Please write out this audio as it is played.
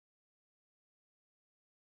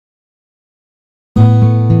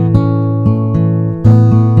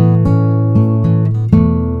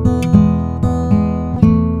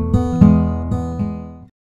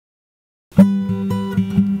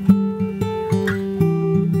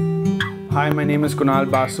Hi, my name is Kunal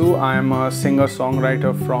Basu. I am a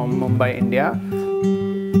singer-songwriter from Mumbai, India.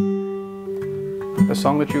 The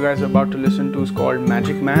song that you guys are about to listen to is called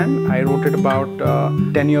Magic Man. I wrote it about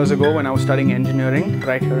 10 years ago when I was studying engineering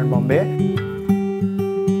right here in Bombay.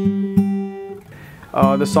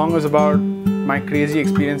 The song was about my crazy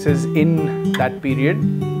experiences in that period.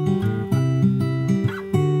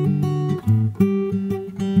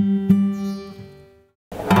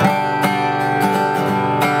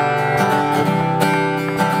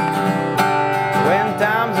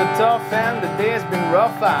 Times are tough and the day's been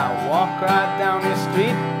rough. I walk right down the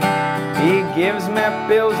street. He gives me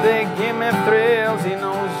pills, they give me thrills. He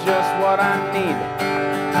knows just what I need.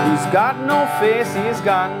 He's got no face, he's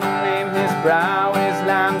got no name. His brow is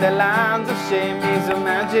lined the lines of shame. He's a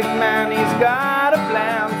magic man, he's got a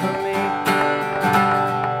plan for me.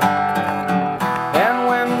 And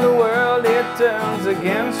when the world it turns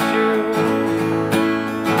against you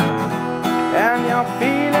and you're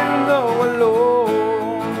feeling low alone,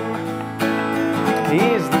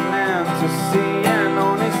 he's the man to see, and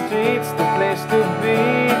on his streets the place to be.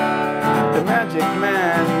 The magic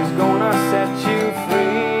man, he's gonna set you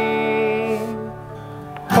free.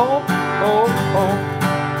 Hope, hope, hope.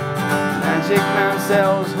 Magic man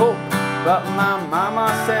sells hope, but my mama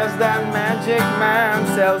says that magic man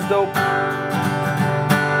sells dope.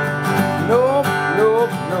 Nope,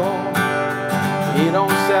 nope, no, he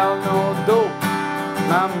don't sell no dope.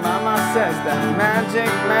 My mama says that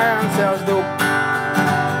magic man sells dope.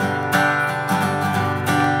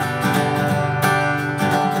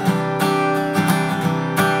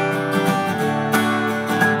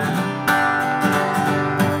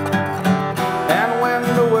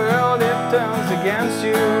 Against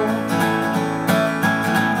you,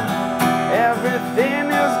 everything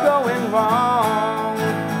is going wrong.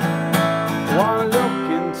 One look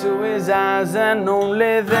into his eyes and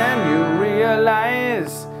only then you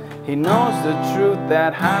realize he knows the truth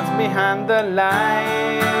that hides behind the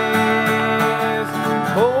lies.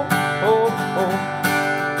 Hope, hope, hope.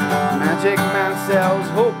 Magic man sells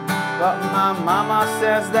hope, but my mama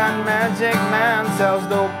says that magic man sells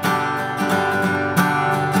dope.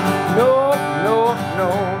 No, no, no,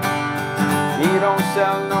 he don't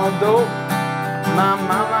sell no dope. My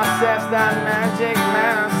mama says that magic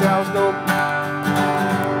man sells dope.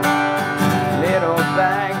 Little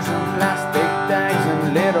bags and plastic tags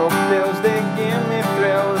and little pills, they give me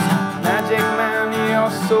thrills. Magic man,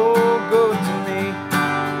 you're so good to me.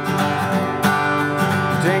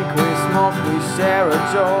 Drink, we smoke, we share a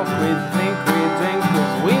joke. We think we drink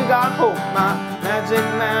 'cause we got hope. My magic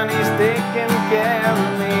man, he's taking care of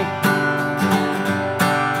me.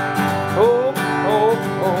 Hope, hope,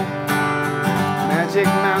 hope. Magic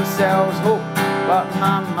man sells hope, but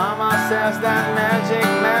my mama says that magic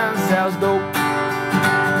man sells dope.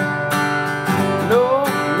 No,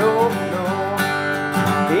 no, no,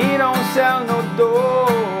 he don't sell no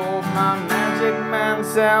dope. My magic man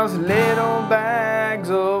sells little bags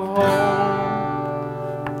of hope.